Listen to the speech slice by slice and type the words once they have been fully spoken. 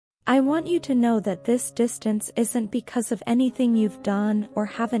I want you to know that this distance isn't because of anything you've done or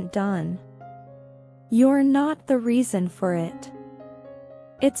haven't done. You're not the reason for it.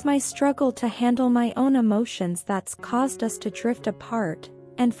 It's my struggle to handle my own emotions that's caused us to drift apart,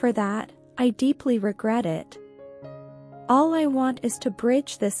 and for that, I deeply regret it. All I want is to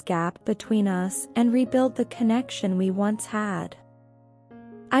bridge this gap between us and rebuild the connection we once had.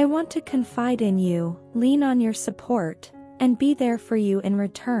 I want to confide in you, lean on your support, and be there for you in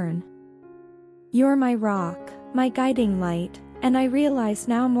return. You're my rock, my guiding light, and I realize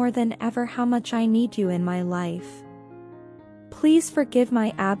now more than ever how much I need you in my life. Please forgive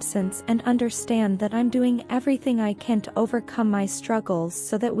my absence and understand that I'm doing everything I can to overcome my struggles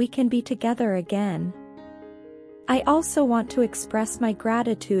so that we can be together again. I also want to express my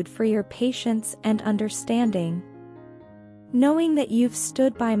gratitude for your patience and understanding. Knowing that you've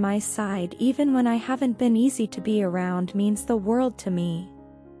stood by my side even when I haven't been easy to be around means the world to me.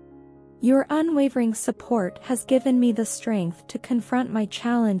 Your unwavering support has given me the strength to confront my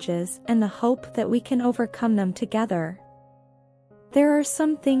challenges and the hope that we can overcome them together. There are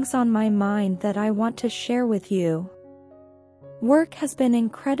some things on my mind that I want to share with you. Work has been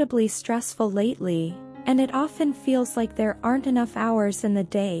incredibly stressful lately, and it often feels like there aren't enough hours in the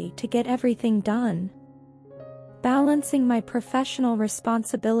day to get everything done. Balancing my professional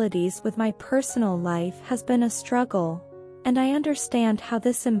responsibilities with my personal life has been a struggle, and I understand how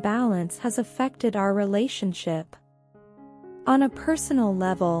this imbalance has affected our relationship. On a personal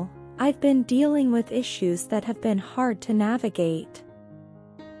level, I've been dealing with issues that have been hard to navigate.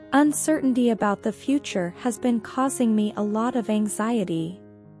 Uncertainty about the future has been causing me a lot of anxiety.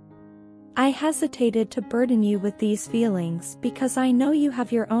 I hesitated to burden you with these feelings because I know you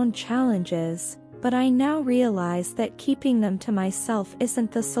have your own challenges, but I now realize that keeping them to myself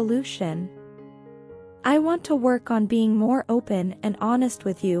isn't the solution. I want to work on being more open and honest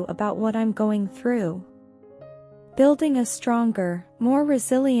with you about what I'm going through. Building a stronger, more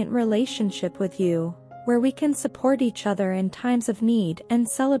resilient relationship with you, where we can support each other in times of need and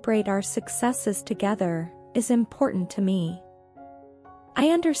celebrate our successes together, is important to me. I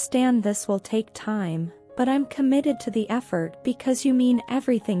understand this will take time, but I'm committed to the effort because you mean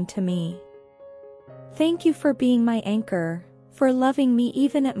everything to me. Thank you for being my anchor, for loving me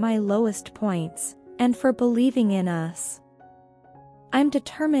even at my lowest points, and for believing in us. I'm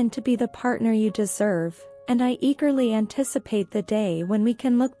determined to be the partner you deserve, and I eagerly anticipate the day when we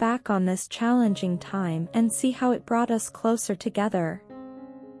can look back on this challenging time and see how it brought us closer together.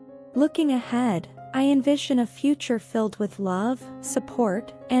 Looking ahead, I envision a future filled with love,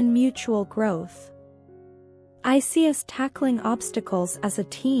 support, and mutual growth. I see us tackling obstacles as a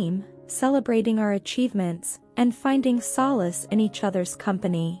team, celebrating our achievements, and finding solace in each other's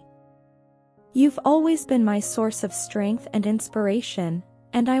company. You've always been my source of strength and inspiration,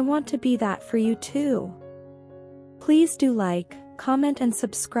 and I want to be that for you too. Please do like, comment and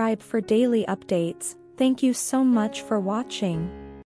subscribe for daily updates. Thank you so much for watching.